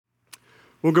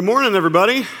Well, good morning,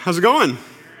 everybody. How's it going?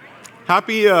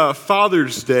 Happy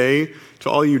Father's Day to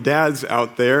all you dads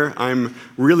out there. I'm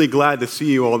really glad to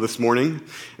see you all this morning.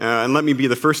 And let me be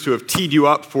the first to have teed you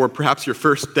up for perhaps your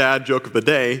first dad joke of the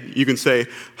day. You can say,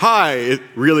 "Hi, it's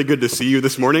really good to see you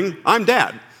this morning. I'm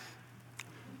Dad."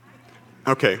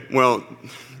 Okay, well,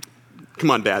 come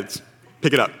on, dads.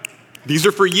 Pick it up. These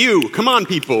are for you. Come on,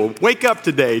 people. Wake up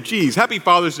today. Geez, happy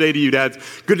Father's Day to you, dads.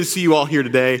 Good to see you all here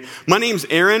today. My name's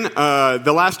Aaron.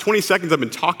 The last 20 seconds I've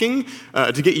been talking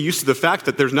to get you used to the fact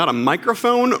that there's not a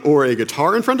microphone or a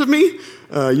guitar in front of me.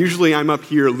 Usually I'm up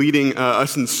here leading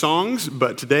us in songs,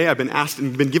 but today I've been asked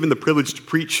and been given the privilege to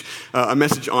preach a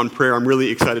message on prayer. I'm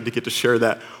really excited to get to share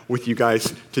that with you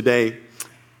guys today.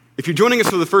 If you're joining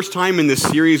us for the first time in this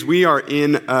series, we are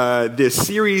in this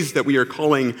series that we are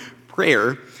calling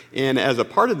Prayer. And as a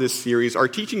part of this series, our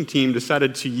teaching team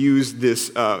decided to use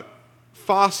this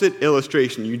faucet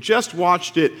illustration. You just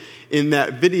watched it in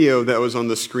that video that was on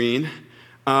the screen.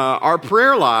 Our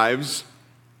prayer lives,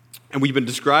 and we've been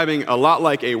describing a lot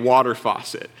like a water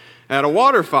faucet. At a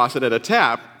water faucet, at a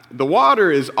tap, the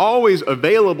water is always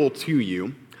available to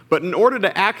you, but in order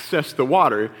to access the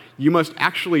water, you must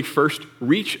actually first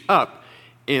reach up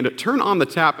and turn on the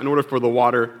tap in order for the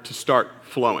water to start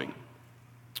flowing.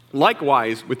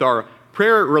 Likewise, with our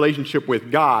prayer relationship with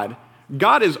God,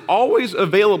 God is always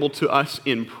available to us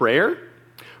in prayer,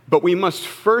 but we must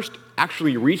first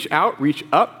actually reach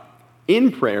up in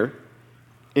prayer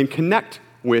and connect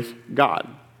with God.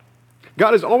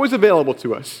 God is always available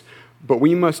to us, but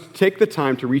we must take the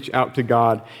time to reach out to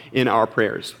God in our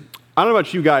prayers. I don't know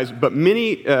about you guys, but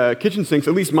many kitchen sinks,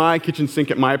 at least my kitchen sink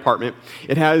at my apartment,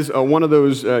 it has one of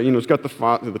those, it's got the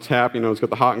tap, it's got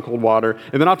the hot and cold water,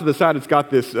 and then off to the side it's got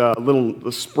this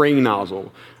little spray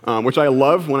nozzle, which I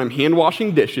love when I'm hand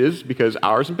washing dishes, because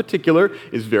ours in particular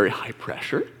is very high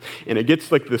pressure, and it gets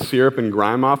like the syrup and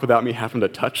grime off without me having to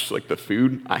touch like the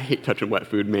food. I hate touching wet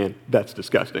food, man, that's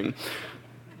disgusting.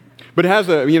 But it has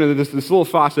this little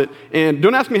faucet, and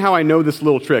don't ask me how I know this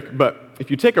little trick, but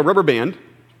if you take a rubber band,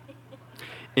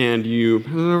 and you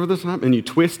put it over the top, and you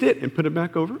twist it and put it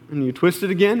back over, and you twist it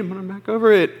again and put it back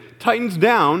over. It tightens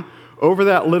down over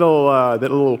that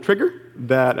little trigger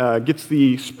that gets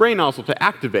the spray nozzle to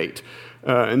activate.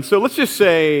 And so let's just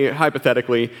say,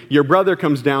 hypothetically, your brother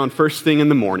comes down first thing in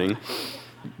the morning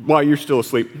while you're still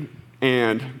asleep,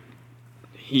 and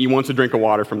he wants a drink of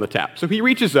water from the tap. So he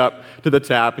reaches up to the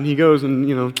tap, and he goes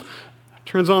and,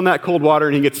 turns on that cold water,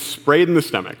 and he gets sprayed in the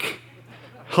stomach.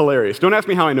 Hilarious. Don't ask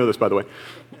me how I know this, by the way.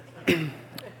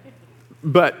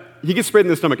 But he gets sprayed in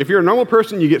the stomach. If you're a normal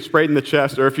person, you get sprayed in the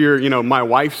chest, or if you're, my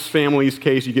wife's family's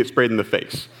case, you get sprayed in the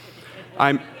face.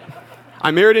 I'm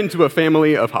married into a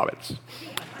family of hobbits.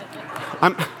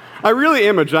 I really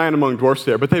am a giant among dwarfs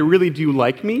there, but they really do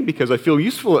like me because I feel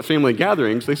useful at family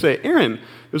gatherings. They say, "Aaron,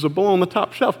 there's a bowl on the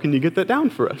top shelf. Can you get that down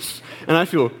for us?" And I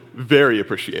feel very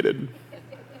appreciated.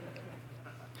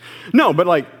 No, but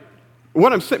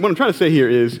what I'm trying to say here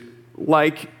is,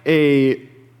 like a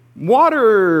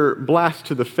water blast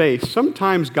to the face,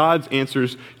 sometimes God's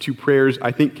answers to prayers, I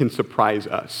think, can surprise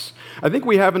us. I think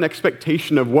we have an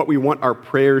expectation of what we want our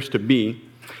prayers to be,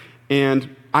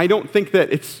 and I don't think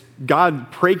that it's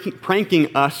God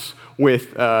pranking us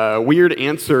with weird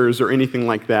answers or anything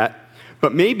like that,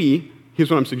 but maybe, here's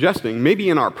what I'm suggesting, maybe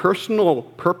in our personal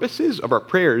purposes of our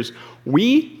prayers,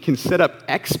 we can set up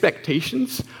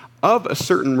expectations of a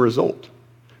certain result.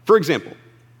 For example,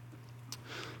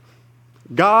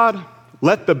 God,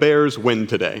 let the Bears win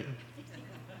today.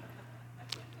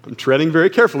 I'm treading very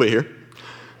carefully here.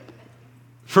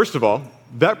 First of all,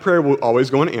 that prayer will always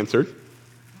go unanswered.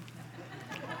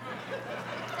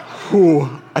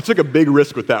 I took a big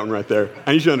risk with that one right there.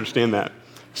 I need you to understand that.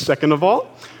 Second of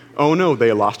all, oh no,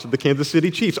 they lost to the Kansas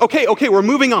City Chiefs. Okay, we're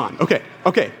moving on.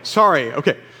 Okay, sorry,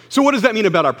 okay. So what does that mean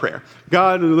about our prayer?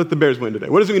 God, let the Bears win today.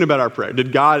 What does it mean about our prayer?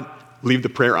 Did God leave the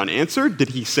prayer unanswered? Did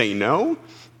he say no?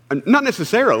 Not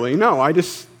necessarily, no. I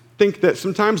just think that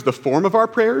sometimes the form of our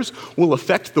prayers will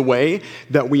affect the way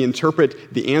that we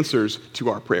interpret the answers to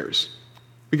our prayers.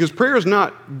 Because prayer is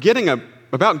not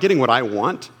about getting what I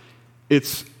want.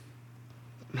 It's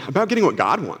about getting what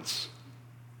God wants.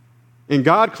 And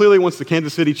God clearly wants the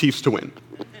Kansas City Chiefs to win.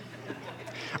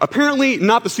 Apparently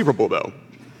not the Super Bowl, though.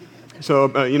 So,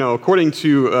 according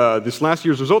to this last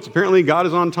year's results, apparently God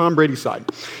is on Tom Brady's side.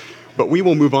 But we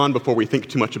will move on before we think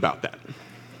too much about that.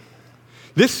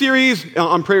 This series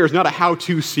on prayer is not a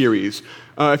how-to series.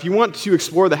 If you want to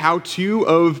explore the how-to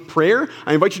of prayer,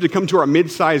 I invite you to come to our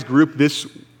mid-sized group this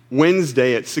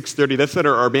Wednesday at 6:30. That's at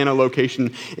our Urbana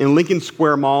location in Lincoln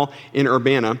Square Mall in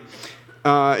Urbana.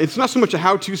 It's not so much a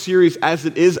how-to series as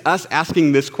it is us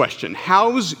asking this question.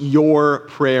 How's your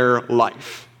prayer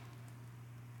life?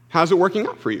 How's it working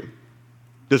out for you?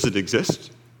 Does it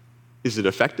exist? Is it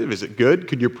effective? Is it good?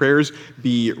 Could your prayers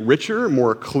be richer,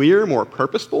 more clear, more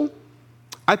purposeful?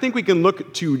 I think we can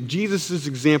look to Jesus'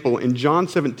 example in John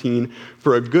 17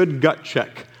 for a good gut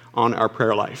check on our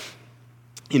prayer life.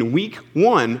 In week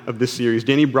 1 of this series,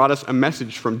 Danny brought us a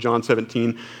message from John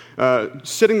 17,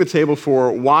 setting the table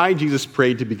for why Jesus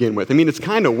prayed to begin with. I mean, it's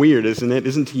kind of weird, isn't it?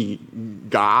 Isn't he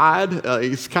God?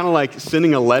 It's kind of like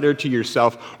sending a letter to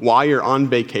yourself while you're on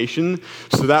vacation,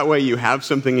 so that way you have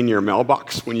something in your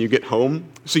mailbox when you get home,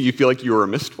 so you feel like you were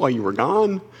missed while you were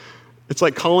gone. It's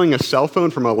like calling a cell phone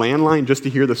from a landline just to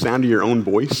hear the sound of your own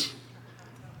voice.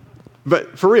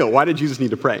 But for real, why did Jesus need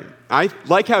to pray? I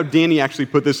like how Danny actually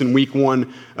put this in week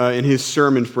 1 in his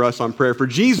sermon for us on prayer. For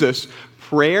Jesus,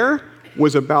 prayer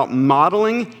was about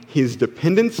modeling his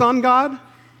dependence on God,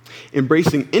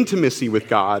 embracing intimacy with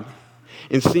God,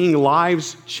 and seeing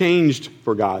lives changed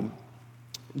for God.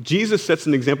 Jesus sets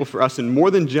an example for us in more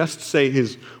than just, say,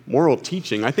 his moral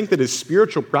teaching. I think that his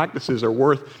spiritual practices are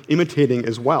worth imitating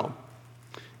as well.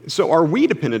 So are we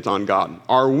dependent on God?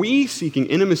 Are we seeking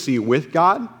intimacy with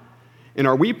God? And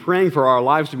are we praying for our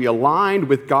lives to be aligned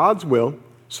with God's will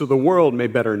so the world may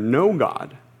better know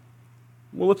God?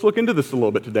 Well, let's look into this a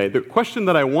little bit today. The question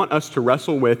that I want us to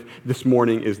wrestle with this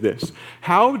morning is this: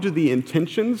 how do the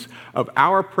intentions of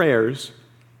our prayers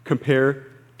compare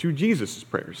to Jesus'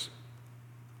 prayers?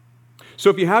 So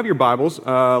if you have your Bibles,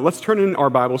 let's turn in our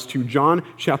Bibles to John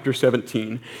chapter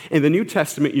 17. In the New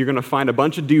Testament, you're going to find a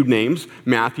bunch of dude names: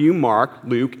 Matthew, Mark,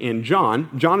 Luke, and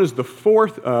John. John is the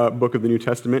 4th book of the New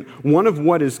Testament, one of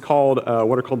what are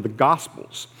called the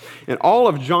Gospels. And all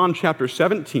of John chapter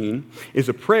 17 is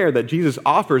a prayer that Jesus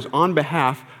offers on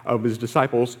behalf of his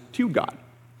disciples to God.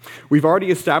 We've already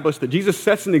established that Jesus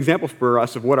sets an example for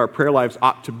us of what our prayer lives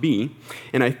ought to be.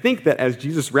 And I think that as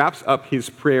Jesus wraps up his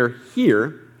prayer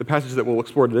here, the passage that we'll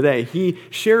explore today, he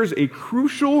shares a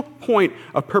crucial point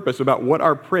of purpose about what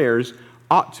our prayers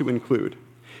ought to include.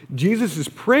 Jesus'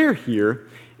 prayer here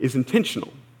is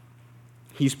intentional.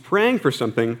 He's praying for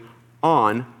something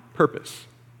on purpose.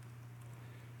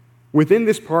 Within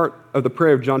this part of the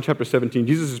prayer of John chapter 17,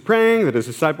 Jesus is praying that his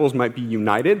disciples might be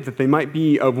united, that they might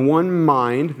be of one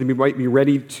mind, they might be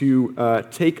ready to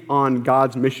take on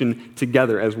God's mission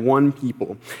together as one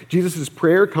people. Jesus'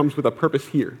 prayer comes with a purpose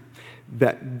here: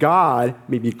 that God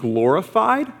may be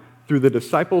glorified through the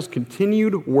disciples'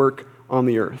 continued work on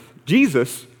the earth.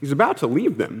 Jesus, he's about to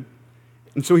leave them,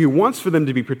 and so he wants for them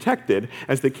to be protected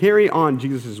as they carry on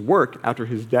Jesus' work after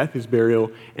his death, his burial,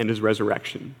 and his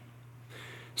resurrection.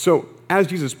 So as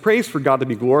Jesus prays for God to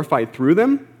be glorified through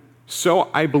them, so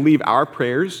I believe our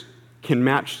prayers can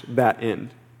match that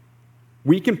end.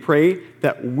 We can pray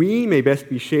that we may best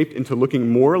be shaped into looking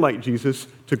more like Jesus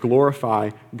to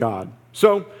glorify God.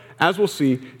 So, as we'll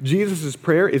see, Jesus'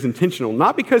 prayer is intentional,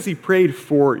 not because he prayed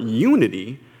for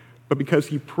unity, but because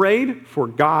he prayed for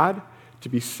God to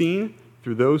be seen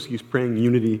through those he's praying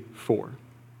unity for.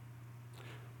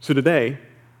 So today,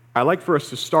 I'd like for us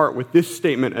to start with this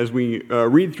statement as we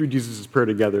read through Jesus' prayer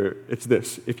together. It's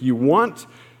this: if you want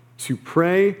to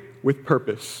pray with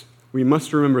purpose, we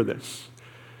must remember this,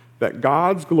 that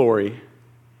God's glory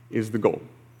is the goal.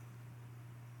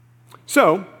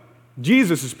 So,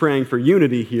 Jesus is praying for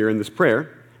unity here in this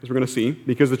prayer, as we're going to see,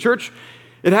 because the church,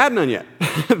 it had none yet.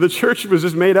 The church was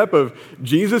just made up of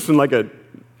Jesus and like a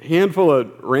handful of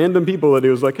random people that he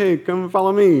was like, hey, come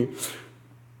follow me.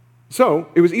 So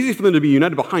it was easy for them to be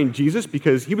united behind Jesus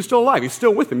because he was still alive. He's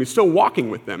still with them. He's still walking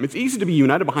with them. It's easy to be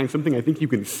united behind something I think you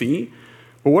can see,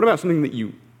 but what about something that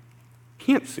you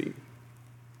can't see?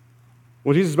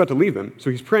 Well, Jesus is about to leave them,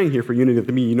 so he's praying here for unity,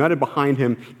 to be united behind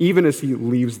him even as he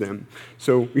leaves them.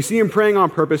 So we see him praying on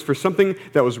purpose for something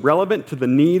that was relevant to the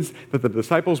needs that the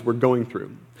disciples were going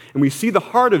through. And we see the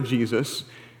heart of Jesus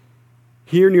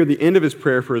here near the end of his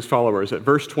prayer for his followers. At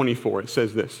verse 24, it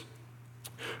says this: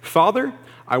 Father,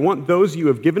 I want those you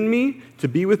have given me to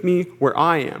be with me where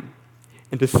I am,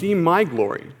 and to see my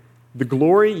glory, the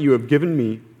glory you have given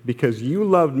me because you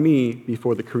loved me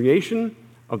before the creation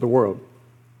of the world.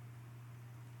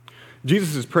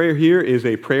 Jesus' prayer here is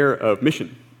a prayer of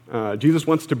mission. Jesus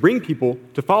wants to bring people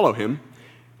to follow him,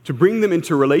 to bring them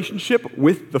into relationship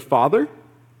with the Father.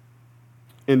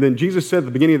 And then Jesus said at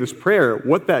the beginning of this prayer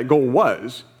what that goal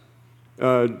was.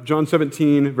 John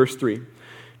 17, verse 3.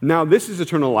 Now this is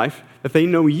eternal life, that they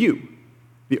know you,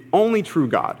 the only true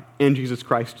God, and Jesus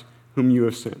Christ, whom you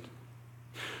have sent.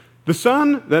 The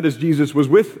Son, that is Jesus, was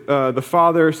with the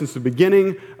Father since the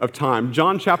beginning of time.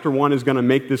 John chapter 1 is going to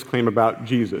make this claim about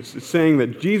Jesus. It's saying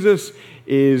that Jesus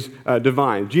is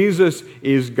divine. Jesus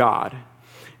is God.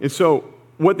 And so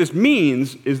what this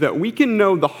means is that we can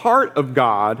know the heart of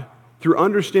God through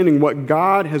understanding what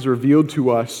God has revealed to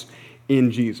us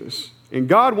in Jesus. And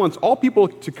God wants all people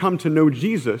to come to know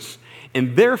Jesus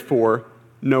and therefore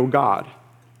know God,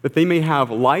 that they may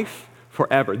have life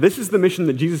forever. This is the mission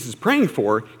that Jesus is praying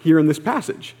for here in this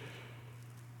passage.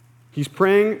 He's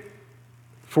praying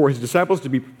for his disciples to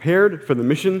be prepared for the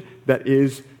mission that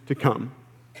is to come.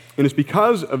 And it's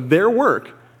because of their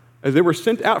work, as they were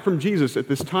sent out from Jesus at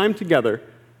this time together,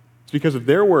 it's because of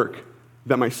their work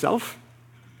that myself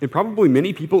and probably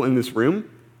many people in this room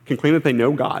can claim that they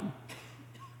know God,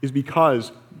 is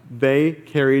because they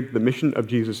carried the mission of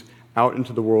Jesus out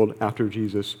into the world after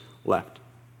Jesus left.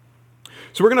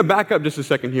 So we're going to back up just a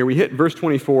second here. We hit verse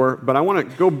 24, but I want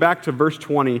to go back to verse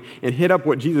 20 and hit up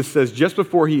what Jesus says just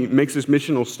before he makes this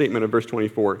missional statement of verse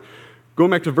 24.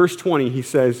 Going back to verse 20,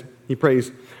 he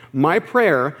prays, "My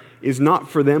prayer is not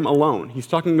for them alone." He's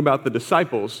talking about the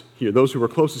disciples here, those who were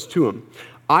closest to him.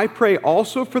 "I pray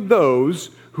also for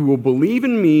those who will believe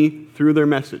in me through their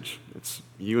message." That's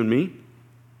you and me.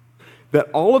 "That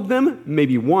all of them may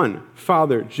be one,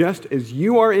 Father, just as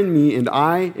you are in me and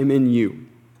I am in you.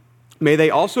 May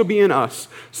they also be in us,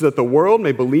 so that the world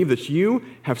may believe that you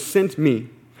have sent me.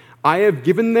 I have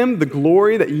given them the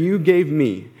glory that you gave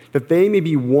me, that they may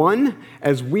be one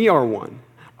as we are one.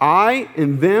 I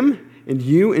in them and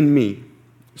you in me,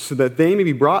 so that they may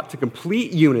be brought to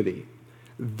complete unity.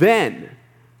 Then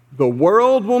the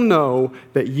world will know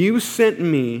that you sent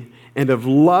me and have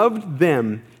loved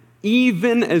them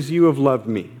even as you have loved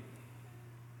me."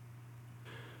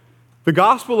 The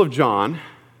Gospel of John,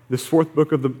 this fourth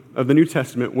book of the New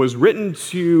Testament, was written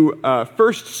to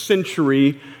first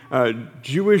century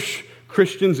Jewish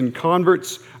Christians and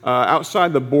converts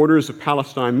outside the borders of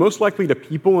Palestine, most likely to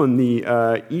people in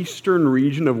the eastern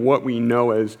region of what we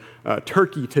know as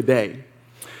Turkey today.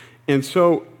 And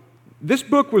so this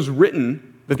book was written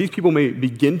that these people may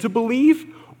begin to believe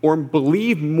or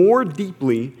believe more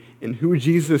deeply in who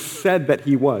Jesus said that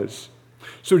he was.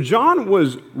 So John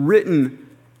was written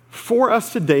for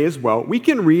us today as well. We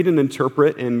can read and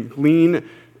interpret and glean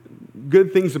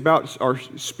good things about our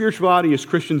spirituality as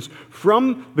Christians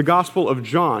from the Gospel of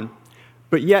John,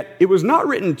 but yet it was not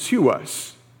written to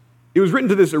us. It was written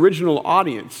to this original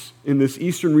audience in this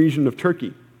eastern region of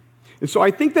Turkey. And so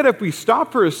I think that if we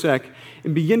stop for a sec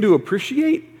and begin to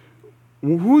appreciate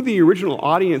who the original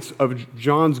audience of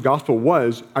John's Gospel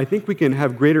was, I think we can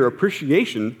have greater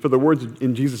appreciation for the words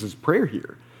in Jesus' prayer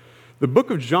here. The book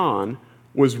of John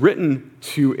was written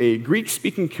to a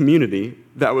Greek-speaking community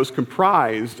that was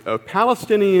comprised of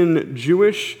Palestinian,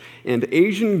 Jewish, and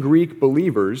Asian Greek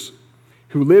believers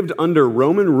who lived under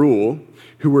Roman rule,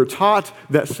 who were taught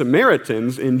that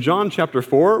Samaritans in John chapter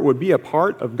 4 would be a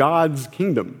part of God's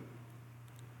kingdom.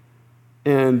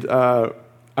 And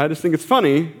I just think it's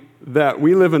funny that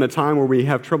we live in a time where we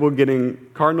have trouble getting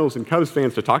Cardinals and Cubs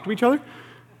fans to talk to each other.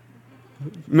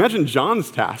 Imagine John's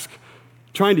task,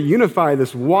 trying to unify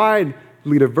this widely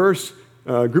diverse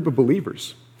group of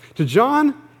believers. To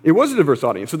John, it was a diverse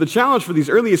audience, so the challenge for these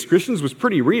earliest Christians was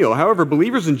pretty real. However,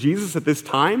 believers in Jesus at this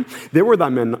time, they were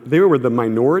the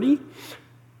minority.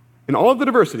 In all of the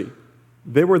diversity,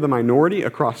 they were the minority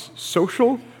across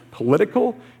social,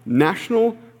 political,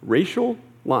 national, racial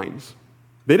lines.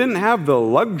 They didn't have the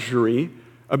luxury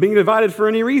of being divided for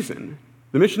any reason.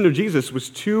 The mission of Jesus was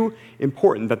too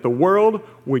important that the world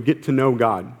would get to know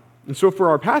God. And so for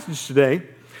our passage today,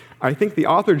 I think the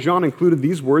author John included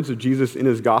these words of Jesus in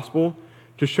his gospel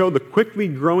to show the quickly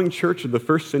growing church of the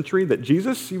first century that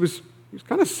Jesus, he was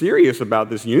kind of serious about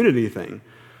this unity thing.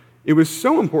 It was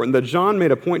so important that John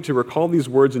made a point to recall these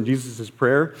words in Jesus'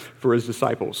 prayer for his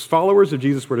disciples. Followers of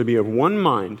Jesus were to be of one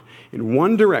mind, in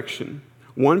one direction,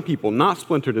 one people, not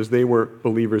splintered as they were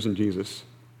believers in Jesus.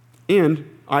 And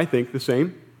I think the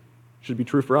same should be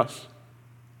true for us.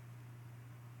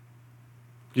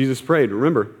 Jesus prayed,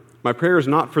 remember, my prayer is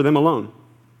not for them alone.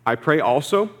 I pray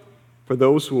also for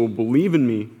those who will believe in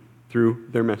me through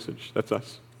their message. That's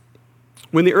us.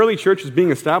 When the early church was being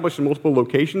established in multiple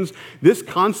locations, this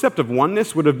concept of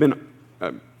oneness would have been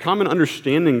a common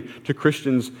understanding to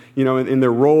Christians, in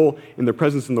their role, in their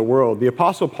presence in the world. The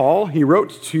Apostle Paul, he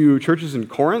wrote to churches in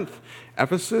Corinth,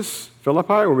 Ephesus,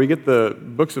 Philippi, where we get the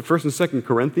books of 1st and 2nd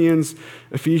Corinthians,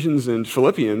 Ephesians, and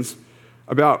Philippians,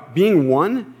 about being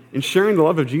one and sharing the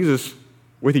love of Jesus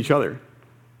with each other.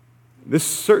 This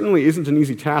certainly isn't an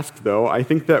easy task, though. I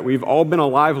think that we've all been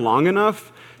alive long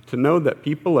enough to know that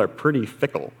people are pretty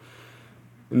fickle.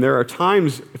 And there are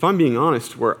times, if I'm being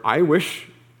honest, where I wish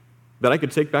that I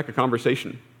could take back a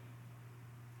conversation,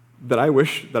 that I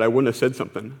wish that I wouldn't have said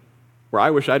something, where I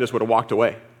wish I just would have walked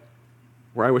away,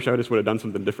 where I wish I just would have done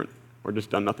something different, or just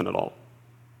done nothing at all.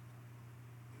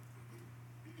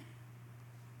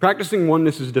 Practicing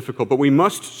oneness is difficult, but we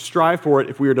must strive for it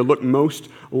if we are to look most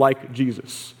like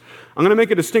Jesus. I'm going to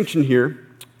make a distinction here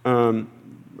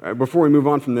before we move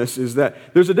on from this, is that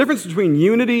there's a difference between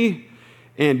unity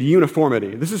and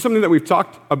uniformity. This is something that we've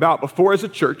talked about before as a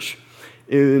church,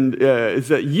 and is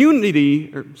that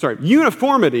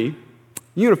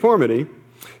uniformity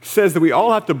says that we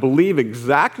all have to believe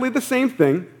exactly the same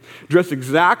thing, dress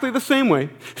exactly the same way,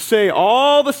 say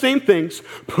all the same things,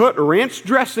 put ranch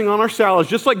dressing on our salads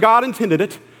just like God intended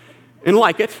it, and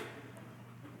like it.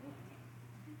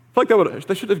 I feel like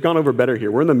that should have gone over better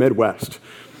here. We're in the Midwest.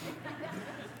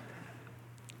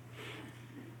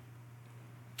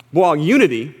 While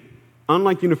unity,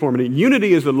 unlike uniformity,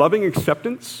 unity is the loving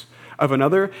acceptance of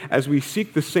another as we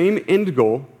seek the same end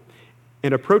goal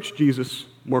and approach Jesus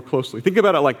more closely. Think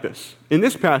about it like this. In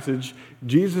this passage,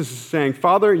 Jesus is saying,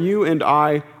 Father, you and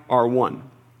I are one.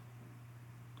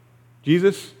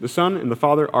 Jesus, the Son, and the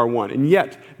Father are one. And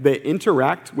yet, they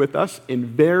interact with us in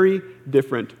very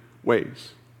different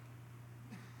ways.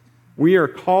 We are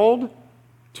called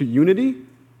to unity.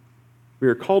 We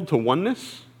are called to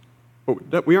oneness.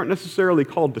 But we aren't necessarily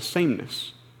called to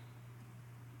sameness.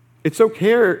 It's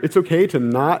okay to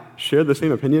not share the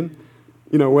same opinion.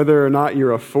 Whether or not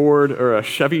you're a Ford or a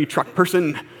Chevy truck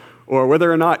person, or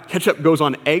whether or not ketchup goes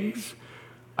on eggs.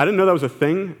 I didn't know that was a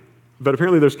thing, but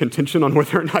apparently there's contention on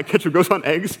whether or not ketchup goes on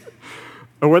eggs,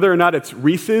 or whether or not it's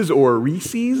Reese's or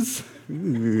Reese's,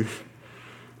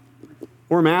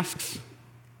 or masks,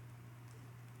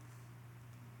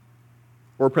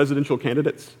 or presidential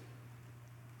candidates.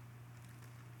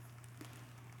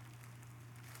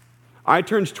 I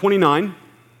turned 29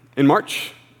 in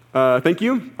March. Thank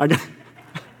you. I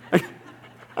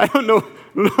don't know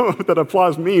what that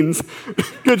applause means.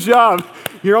 Good job.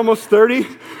 You're almost 30.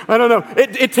 I don't know.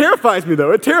 It terrifies me,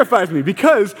 though. It terrifies me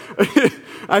because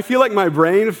I feel like my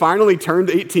brain finally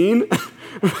turned 18,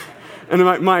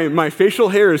 and my facial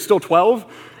hair is still 12.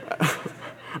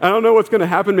 I don't know what's going to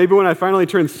happen. Maybe when I finally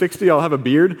turn 60, I'll have a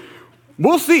beard.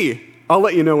 We'll see. I'll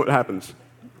let you know what happens.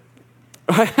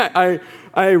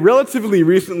 I relatively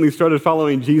recently started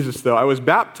following Jesus, though. I was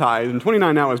baptized. I'm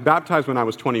 29 now. I was baptized when I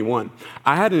was 21.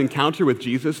 I had an encounter with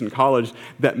Jesus in college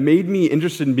that made me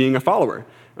interested in being a follower.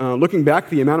 Looking back,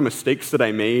 the amount of mistakes that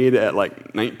I made at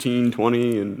like 19,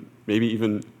 20, and maybe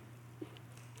even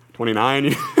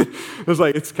 29, it was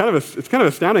like it's kind of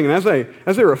astounding. And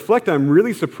as I reflect, I'm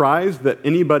really surprised that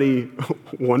anybody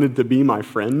wanted to be my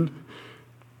friend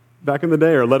back in the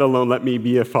day, or let alone let me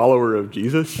be a follower of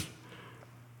Jesus.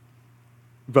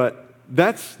 But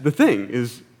that's the thing,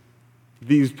 is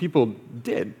these people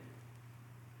did.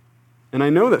 And I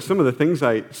know that some of the things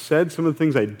I said, some of the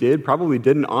things I did, probably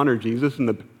didn't honor Jesus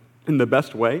in the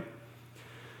best way.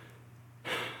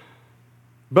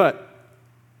 But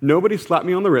nobody slapped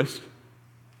me on the wrist,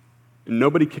 and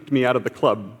nobody kicked me out of the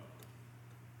club.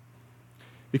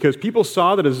 Because people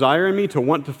saw the desire in me to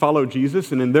want to follow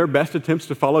Jesus, and in their best attempts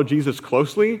to follow Jesus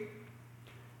closely,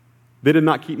 they did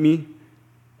not keep me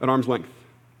at arm's length.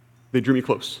 They drew me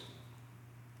close.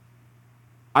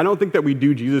 I don't think that we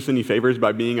do Jesus any favors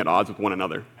by being at odds with one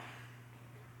another.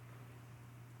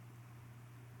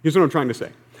 Here's what I'm trying to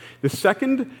say. The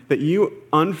second that you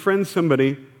unfriend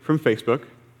somebody from Facebook,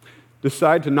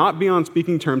 decide to not be on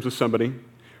speaking terms with somebody,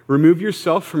 remove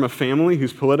yourself from a family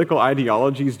whose political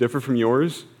ideologies differ from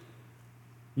yours,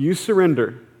 you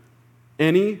surrender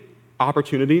any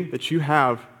opportunity that you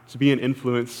have to be an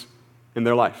influence in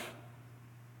their life.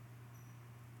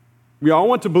 We all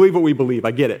want to believe what we believe.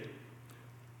 I get it.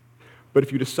 But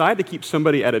if you decide to keep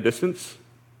somebody at a distance,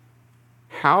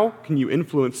 how can you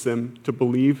influence them to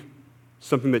believe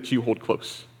something that you hold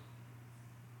close?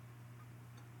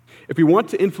 If we want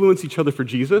to influence each other for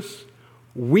Jesus,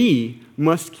 we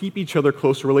must keep each other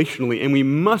close relationally, and we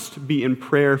must be in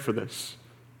prayer for this.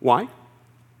 Why?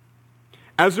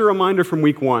 As a reminder from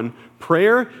week 1,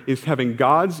 prayer is having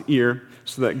God's ear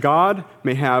so that God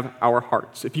may have our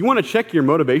hearts. If you want to check your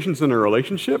motivations in a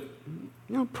relationship,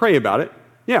 pray about it.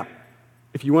 Yeah.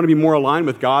 If you want to be more aligned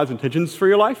with God's intentions for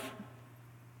your life,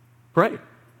 pray.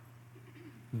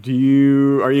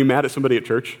 Are you mad at somebody at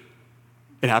church?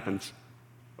 It happens.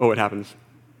 Oh, it happens.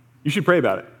 You should pray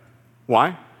about it.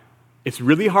 Why? It's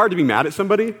really hard to be mad at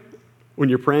somebody when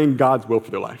you're praying God's will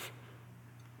for their life.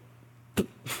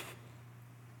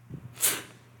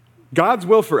 God's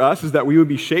will for us is that we would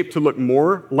be shaped to look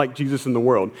more like Jesus in the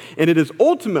world. And it is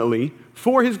ultimately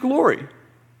for his glory.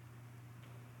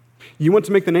 You want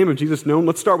to make the name of Jesus known?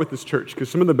 Let's start with this church,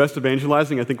 because some of the best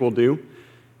evangelizing I think we'll do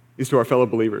is to our fellow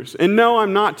believers. And no,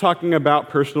 I'm not talking about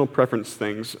personal preference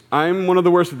things. I'm one of the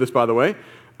worst at this, by the way.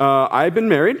 I've been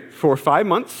married for 5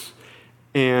 months,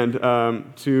 and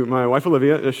to my wife,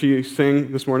 Olivia. She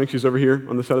sang this morning. She's over here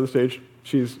on the side of the stage.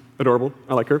 She's adorable.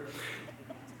 I like her.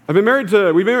 We've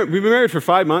been married for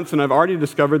 5 months, and I've already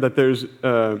discovered that there's,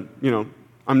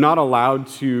 I'm not allowed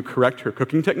to correct her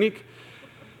cooking technique.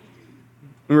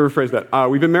 Let me rephrase that.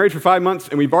 We've been married for 5 months,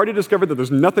 and we've already discovered that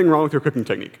there's nothing wrong with her cooking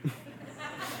technique.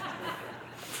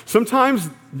 Sometimes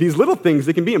these little things,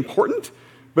 they can be important,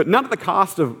 but not at the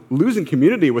cost of losing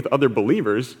community with other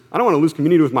believers. I don't want to lose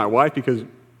community with my wife because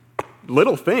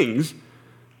little things.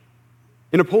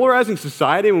 In a polarizing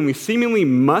society, when we seemingly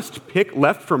must pick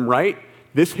left from right,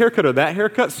 this haircut or that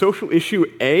haircut, social issue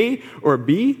A or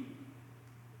B,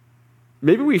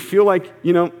 maybe we feel like,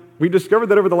 we discovered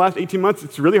that over the last 18 months,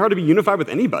 it's really hard to be unified with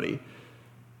anybody.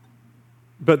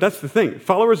 But that's the thing.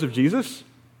 Followers of Jesus,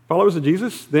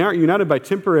 they aren't united by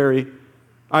temporary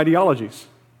ideologies.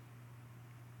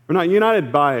 We're not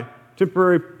united by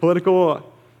temporary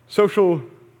political, social,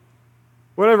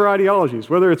 whatever ideologies,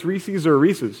 whether it's Reese's or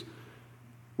Reese's.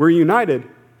 We're united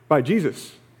by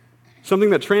Jesus, something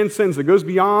that transcends, that goes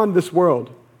beyond this world.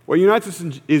 What unites us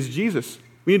is Jesus.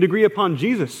 We need to agree upon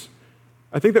Jesus.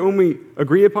 I think that when we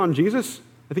agree upon Jesus,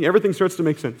 I think everything starts to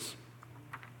make sense.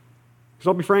 Because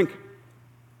I'll be frank,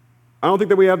 I don't think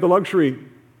that we have the luxury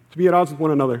to be at odds with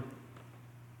one another.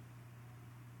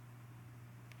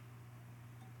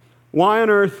 Why on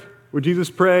earth would Jesus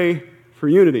pray for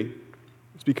unity?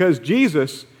 It's because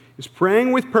Jesus is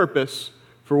praying with purpose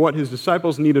for what his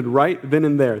disciples needed right then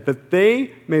and there, that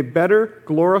they may better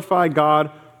glorify God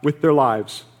with their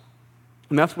lives.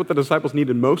 And that's what the disciples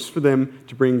needed most for them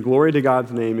to bring glory to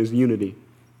God's name, is unity.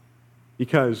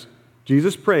 Because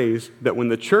Jesus prays that when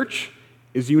the church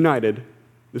is united,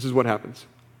 this is what happens.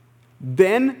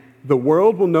 Then the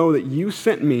world will know that you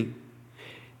sent me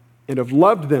and have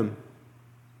loved them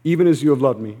even as you have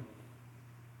loved me.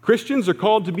 Christians are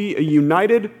called to be a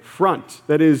united front,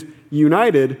 that is,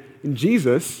 united in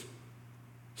Jesus,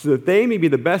 so that they may be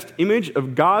the best image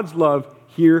of God's love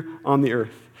here on the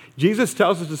earth. Jesus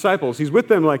tells his disciples, he's with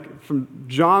them like from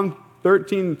John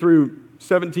 13 through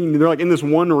 17, they're like in this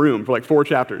one room for like 4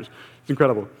 chapters. It's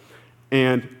incredible.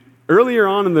 And earlier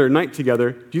on in their night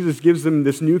together, Jesus gives them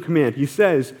this new command. He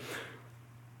says,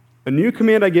 "A new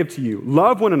command I give to you,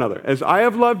 love one another. As I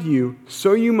have loved you,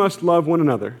 so you must love one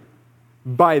another.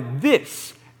 By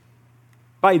this,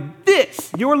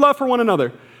 your love for one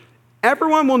another,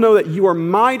 everyone will know that you are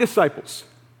my disciples,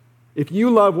 if you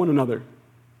love one another."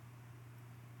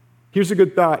 Here's a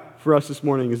good thought for us this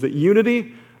morning, is that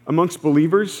unity amongst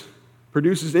believers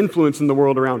produces influence in the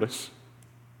world around us.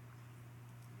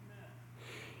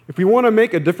 If we want to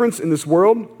make a difference in this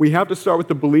world, we have to start with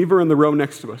the believer in the row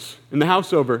next to us, in the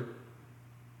house over,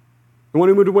 the one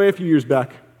who moved away a few years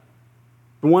back,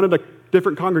 the one at a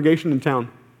different congregation in town.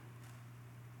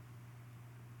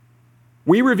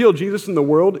 We reveal Jesus in the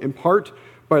world in part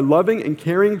by loving and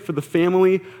caring for the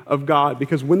family of God,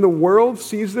 because when the world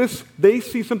sees this, they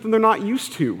see something they're not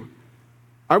used to.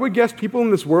 I would guess people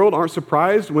in this world aren't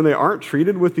surprised when they aren't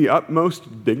treated with the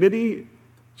utmost dignity.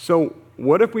 So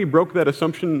what if we broke that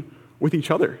assumption with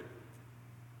each other?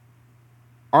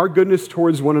 Our goodness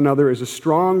towards one another is a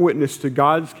strong witness to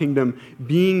God's kingdom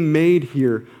being made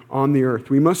here on the earth.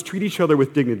 We must treat each other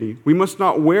with dignity. We must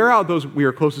not wear out those we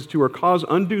are closest to or cause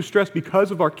undue stress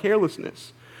because of our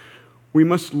carelessness. We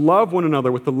must love one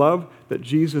another with the love that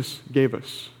Jesus gave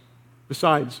us.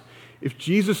 Besides, if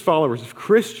Jesus followers, if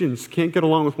Christians can't get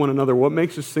along with one another, what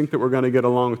makes us think that we're going to get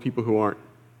along with people who aren't?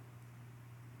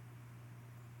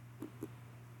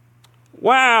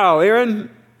 Wow, Aaron,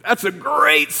 that's a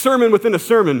great sermon within a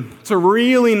sermon. It's a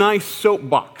really nice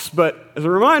soapbox. But as a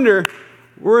reminder,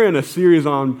 we're in a series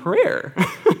on prayer,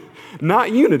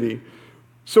 not unity.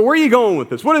 So where are you going with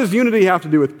this? What does unity have to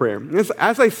do with prayer?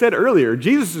 As I said earlier,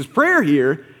 Jesus' prayer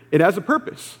here, it has a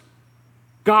purpose.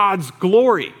 God's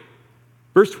glory.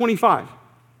 Verse 25.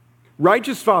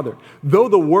 Righteous Father, though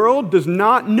the world does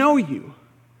not know you,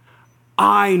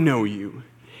 I know you,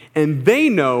 and they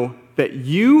know that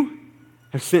you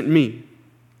have sent me.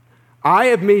 I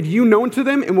have made you known to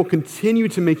them and will continue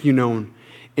to make you known,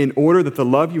 in order that the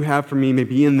love you have for me may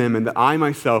be in them and that I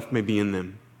myself may be in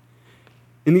them.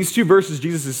 In these 2 verses,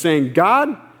 Jesus is saying,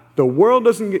 God, the world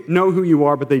doesn't know who you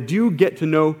are, but they do get to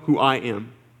know who I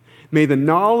am. May the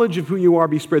knowledge of who you are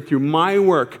be spread through my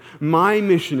work, my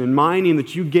mission, and my name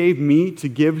that you gave me to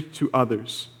give to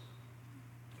others.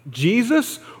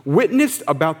 Jesus witnessed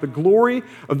about the glory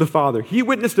of the Father. He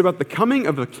witnessed about the coming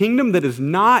of a kingdom that is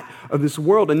not of this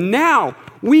world. And now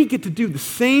we get to do the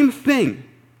same thing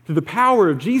through the power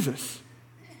of Jesus.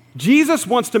 Jesus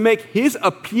wants to make his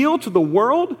appeal to the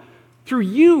world through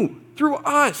you, through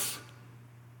us.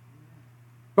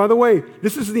 By the way,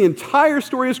 this is the entire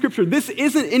story of Scripture. This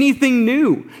isn't anything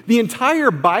new. The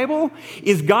entire Bible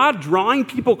is God drawing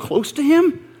people close to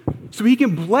him so he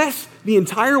can bless the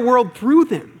entire world through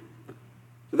them.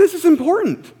 This is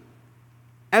important.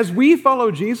 As we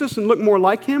follow Jesus and look more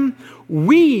like him,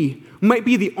 we might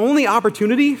be the only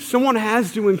opportunity someone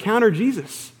has to encounter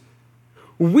Jesus.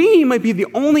 We might be the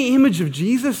only image of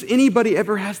Jesus anybody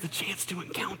ever has the chance to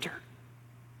encounter.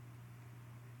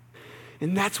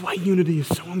 And that's why unity is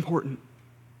so important.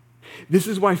 This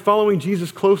is why following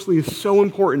Jesus closely is so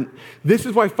important. This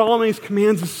is why following his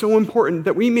commands is so important,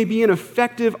 that we may be an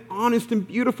effective, honest, and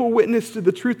beautiful witness to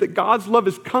the truth that God's love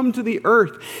has come to the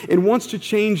earth and wants to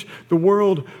change the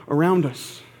world around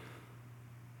us.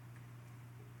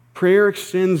 Prayer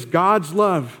extends God's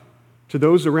love to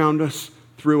those around us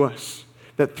through us.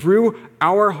 That through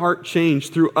our heart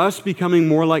change, through us becoming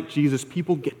more like Jesus,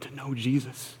 people get to know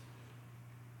Jesus.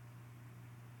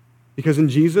 Because in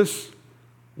Jesus,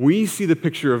 we see the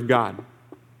picture of God.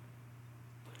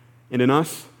 And in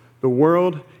us, the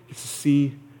world gets to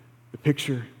see the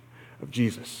picture of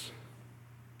Jesus.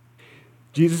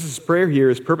 Jesus' prayer here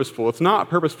is purposeful. It's not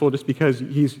purposeful just because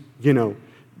he's,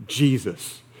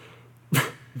 Jesus.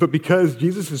 But because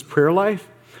Jesus' prayer life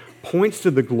points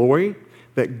to the glory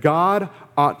that God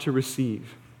ought to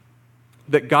receive.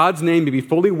 That God's name may be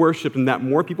fully worshiped and that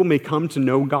more people may come to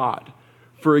know God.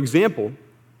 For example,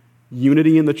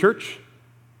 unity in the church,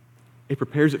 it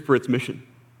prepares it for its mission.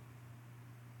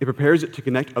 It prepares it to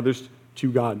connect others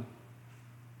to God.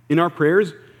 In our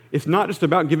prayers, it's not just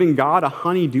about giving God a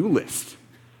honey-do list,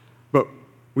 but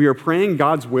we are praying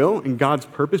God's will and God's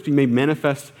purpose be made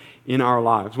manifest in our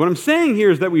lives. What I'm saying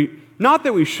here is that not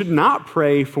that we should not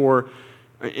pray for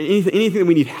anything that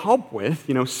we need help with,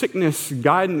 sickness,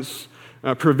 guidance,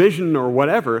 provision, or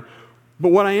whatever. But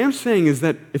what I am saying is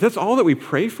that if that's all that we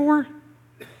pray for,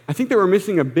 I think that we're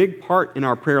missing a big part in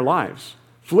our prayer lives.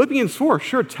 Philippians 4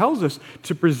 sure tells us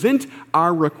to present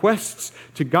our requests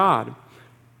to God.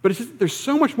 But there's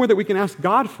so much more that we can ask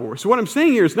God for. So what I'm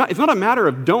saying here is it's not a matter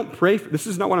of don't pray for this.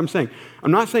 Is not what I'm saying.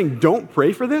 I'm not saying don't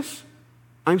pray for this.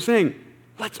 I'm saying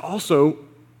let's also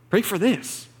pray for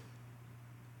this.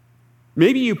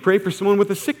 Maybe you pray for someone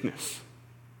with a sickness.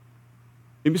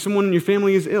 Maybe someone in your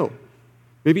family is ill.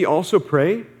 Maybe also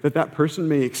pray that that person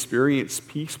may experience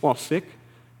peace while sick,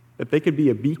 that they could be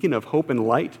a beacon of hope and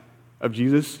light of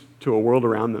Jesus to a world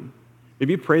around them.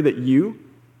 Maybe pray that you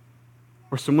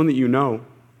or someone that you know,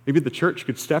 maybe the church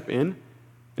could step in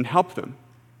and help them,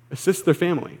 assist their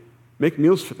family, make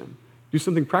meals for them, do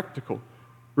something practical,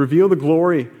 reveal the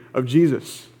glory of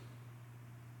Jesus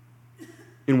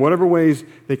in whatever ways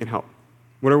they can help,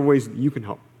 whatever ways you can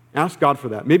help. Ask God for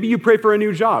that. Maybe you pray for a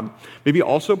new job. Maybe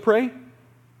also pray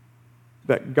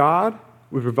that God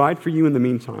would provide for you in the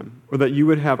meantime, or that you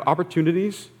would have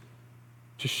opportunities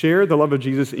to share the love of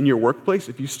Jesus in your workplace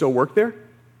if you still work there.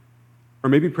 Or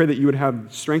maybe pray that you would have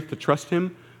strength to trust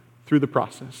him through the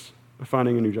process of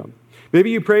finding a new job. Maybe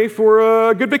you pray for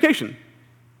a good vacation.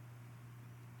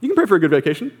 You can pray for a good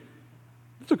vacation.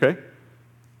 It's okay.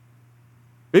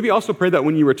 Maybe also pray that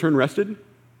when you return rested,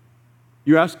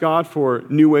 you ask God for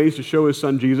new ways to show his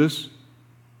son Jesus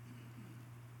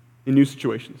in new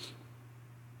situations.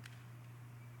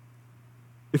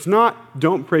 It's not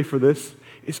don't pray for this.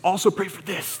 It's also pray for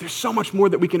this. There's so much more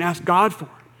that we can ask God for.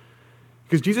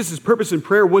 Because Jesus' purpose in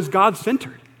prayer was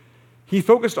God-centered. He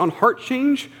focused on heart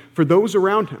change for those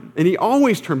around him, and he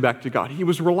always turned back to God. He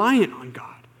was reliant on God.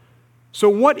 So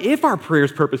what if our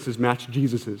prayers' purposes match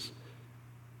Jesus's?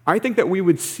 I think that we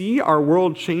would see our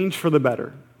world change for the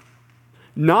better.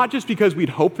 Not just because we'd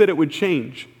hope that it would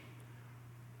change,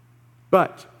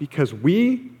 but because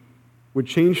we would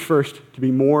change first to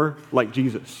be more like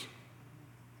Jesus.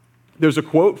 There's a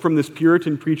quote from this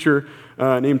Puritan preacher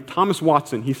named Thomas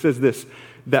Watson. He says this,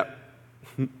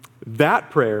 that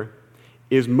prayer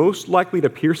is most likely to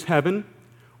pierce heaven,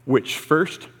 which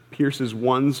first pierces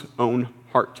one's own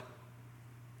heart.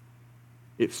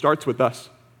 It starts with us.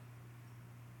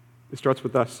 It starts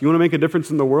with us. You want to make a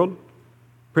difference in the world?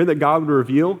 Pray that God would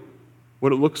reveal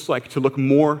what it looks like to look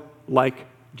more like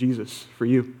Jesus for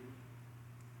you.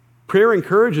 Prayer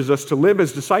encourages us to live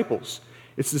as disciples.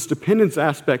 It's this dependence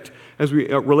aspect as we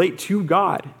relate to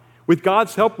God. With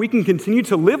God's help, we can continue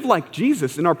to live like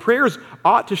Jesus, and our prayers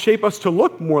ought to shape us to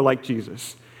look more like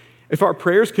Jesus. If our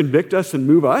prayers convict us and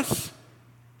move us,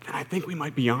 And I think we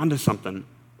might be onto something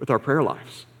with our prayer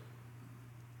lives.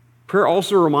 Prayer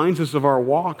also reminds us of our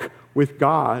walk with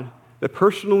God, that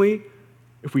personally,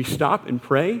 if we stop and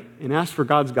pray and ask for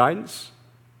God's guidance,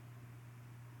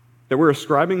 that we're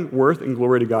ascribing worth and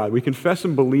glory to God. We confess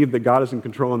and believe that God is in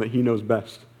control and that He knows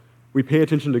best. We pay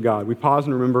attention to God. We pause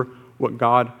and remember what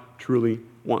God truly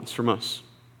wants from us.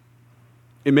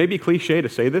 It may be cliche to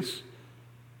say this,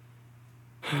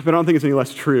 but I don't think it's any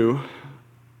less true.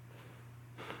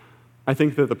 I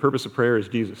think that the purpose of prayer is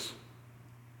Jesus.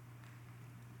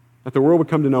 That the world would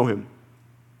come to know Him.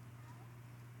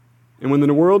 And when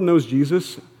the world knows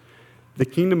Jesus, the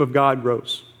kingdom of God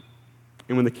grows.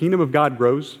 And when the kingdom of God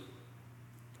grows,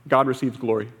 God receives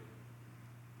glory.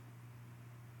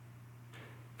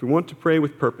 If we want to pray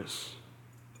with purpose,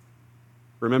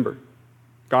 remember,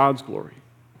 God's glory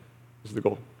is the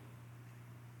goal.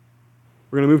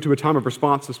 We're going to move to a time of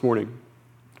response this morning.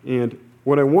 And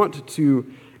what I want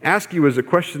to ask you is a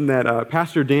question that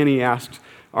Pastor Danny asked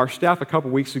our staff a couple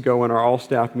weeks ago in our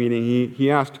all-staff meeting. He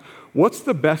asked, what's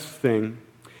the best thing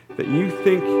that you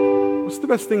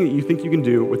think you can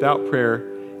do without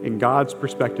prayer in God's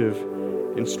perspective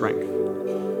and strength?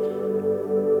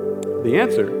 The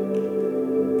answer,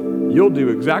 you'll do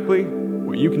exactly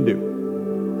what you can do.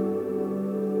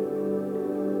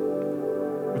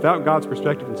 Without God's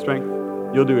perspective and strength,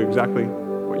 you'll do exactly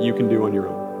what you can do on your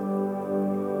own.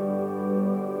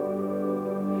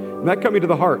 And that cut me to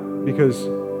the heart because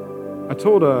I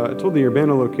told the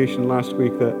Urbana location last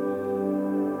week that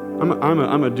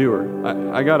I'm a doer.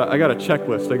 I got a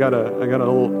checklist. I got a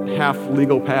little half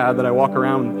legal pad that I walk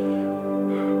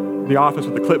around the office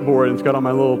with a clipboard, and it's got all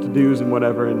my little to-dos and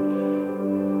whatever.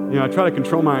 And I try to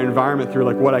control my environment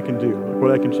through what I can do,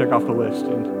 what I can check off the list.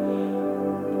 And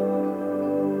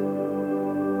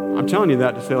I'm telling you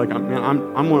that to say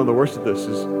I'm one of the worst at this.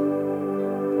 Is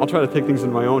I'll try to take things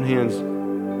into my own hands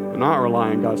and not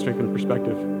rely on God's strength and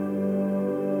perspective.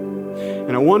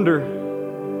 And I wonder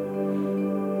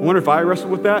if I wrestle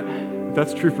with that, if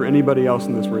that's true for anybody else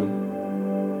in this room.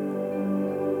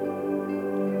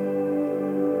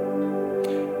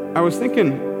 I was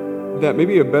thinking that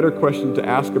maybe a better question to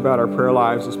ask about our prayer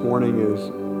lives this morning is,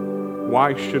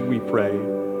 why should we pray?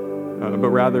 But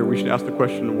rather, we should ask the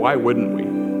question, why wouldn't we?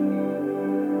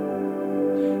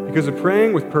 Because if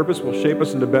praying with purpose will shape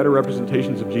us into better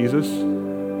representations of Jesus,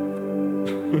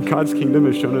 and God's kingdom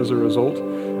is shown as a result,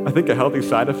 I think a healthy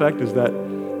side effect is that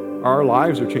our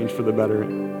lives are changed for the better.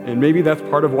 And maybe that's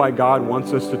part of why God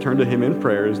wants us to turn to Him in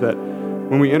prayer, is that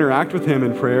when we interact with Him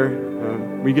in prayer,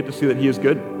 we get to see that He is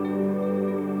good.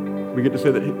 We get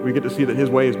to see that His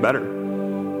way is better.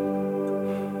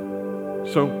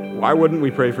 So why wouldn't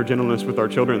we pray for gentleness with our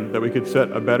children, that we could set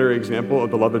a better example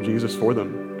of the love of Jesus for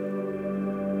them?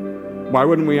 Why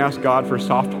wouldn't we ask God for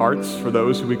soft hearts for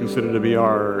those who we consider to be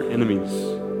our enemies?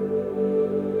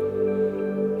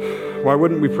 Why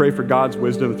wouldn't we pray for God's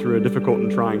wisdom through a difficult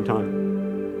and trying time?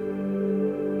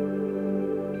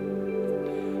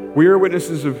 We are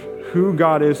witnesses of who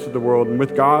God is to the world, and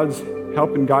with God's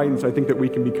help and guidance, I think that we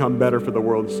can become better for the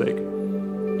world's sake.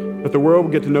 That the world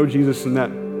will get to know Jesus, and that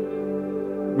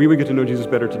we would get to know Jesus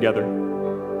better together.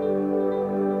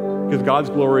 Because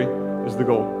God's glory is the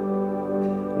goal.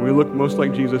 When we look most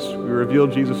like Jesus, we reveal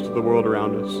Jesus to the world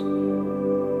around us.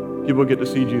 People get to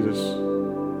see Jesus.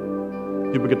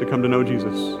 People get to come to know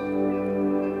Jesus.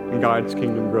 And God's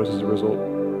kingdom grows as a result.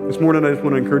 This morning, I just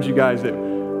want to encourage you guys that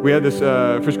we have this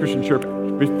First Christian Church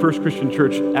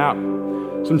app.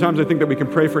 Sometimes I think that we can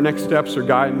pray for next steps or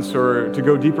guidance or to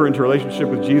go deeper into relationship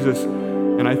with Jesus.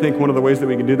 And I think one of the ways that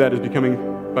we can do that is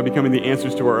by becoming the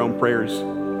answers to our own prayers.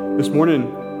 This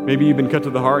morning, maybe you've been cut to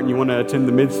the heart and you want to attend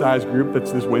the mid-sized group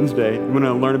that's this Wednesday. You want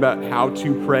to learn about how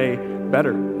to pray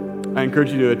better. I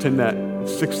encourage you to attend that.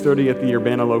 It's 6:30 at the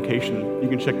Urbana location. You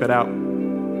can check that out.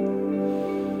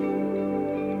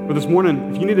 But this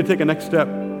morning, if you need to take a next step,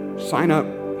 sign up.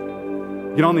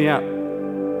 Get on the app.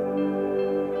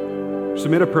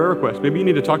 Submit a prayer request. Maybe you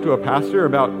need to talk to a pastor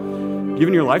about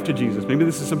giving your life to Jesus. Maybe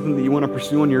this is something that you want to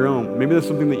pursue on your own. Maybe that's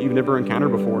something that you've never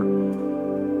encountered before.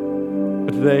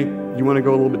 But today, you want to go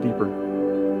a little bit deeper.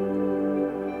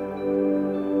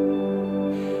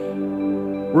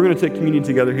 We're going to take communion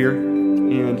together here.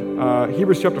 And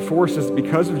Hebrews chapter 4 says,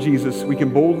 because of Jesus, we can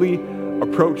boldly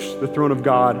approach the throne of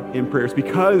God in prayer. It's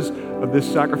because of this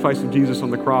sacrifice of Jesus on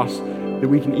the cross that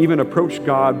we can even approach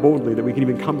God boldly, that we can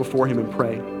even come before Him and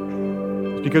pray.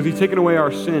 It's because He's taken away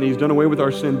our sin. He's done away with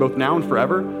our sin both now and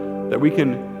forever, that we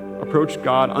can approach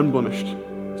God unblemished.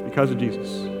 It's because of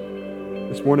Jesus.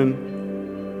 This morning,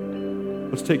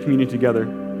 let's take communion together.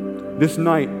 This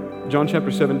night, John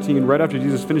chapter 17, right after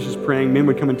Jesus finishes praying, men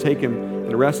would come and take him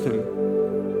and arrest him.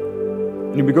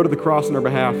 And he would go to the cross on our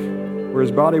behalf, where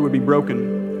his body would be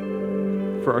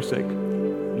broken for our sake.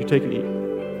 You take and eat.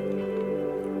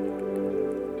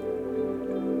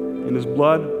 And his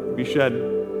blood would be shed.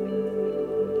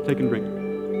 Take and drink.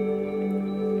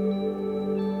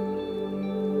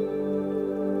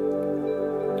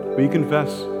 Will you confess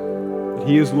that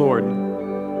he is Lord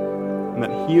and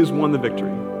that he has won the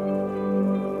victory?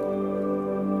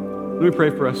 Let me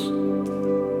pray for us,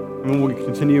 and then we'll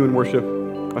continue in worship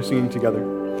by singing together.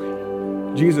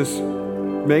 Jesus,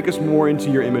 make us more into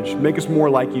your image. Make us more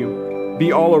like you.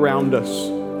 Be all around us.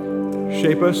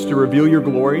 Shape us to reveal your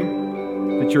glory,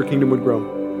 that your kingdom would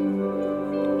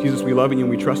grow. Jesus, we love you and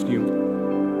we trust you.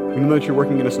 We know that you're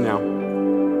working in us now.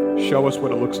 Show us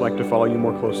what it looks like to follow you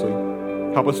more closely.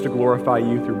 Help us to glorify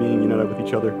you through being united with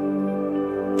each other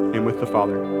and with the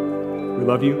Father. We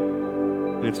love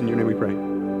you, and it's in your name we pray.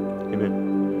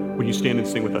 Amen. Would you stand and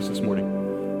sing with us this morning?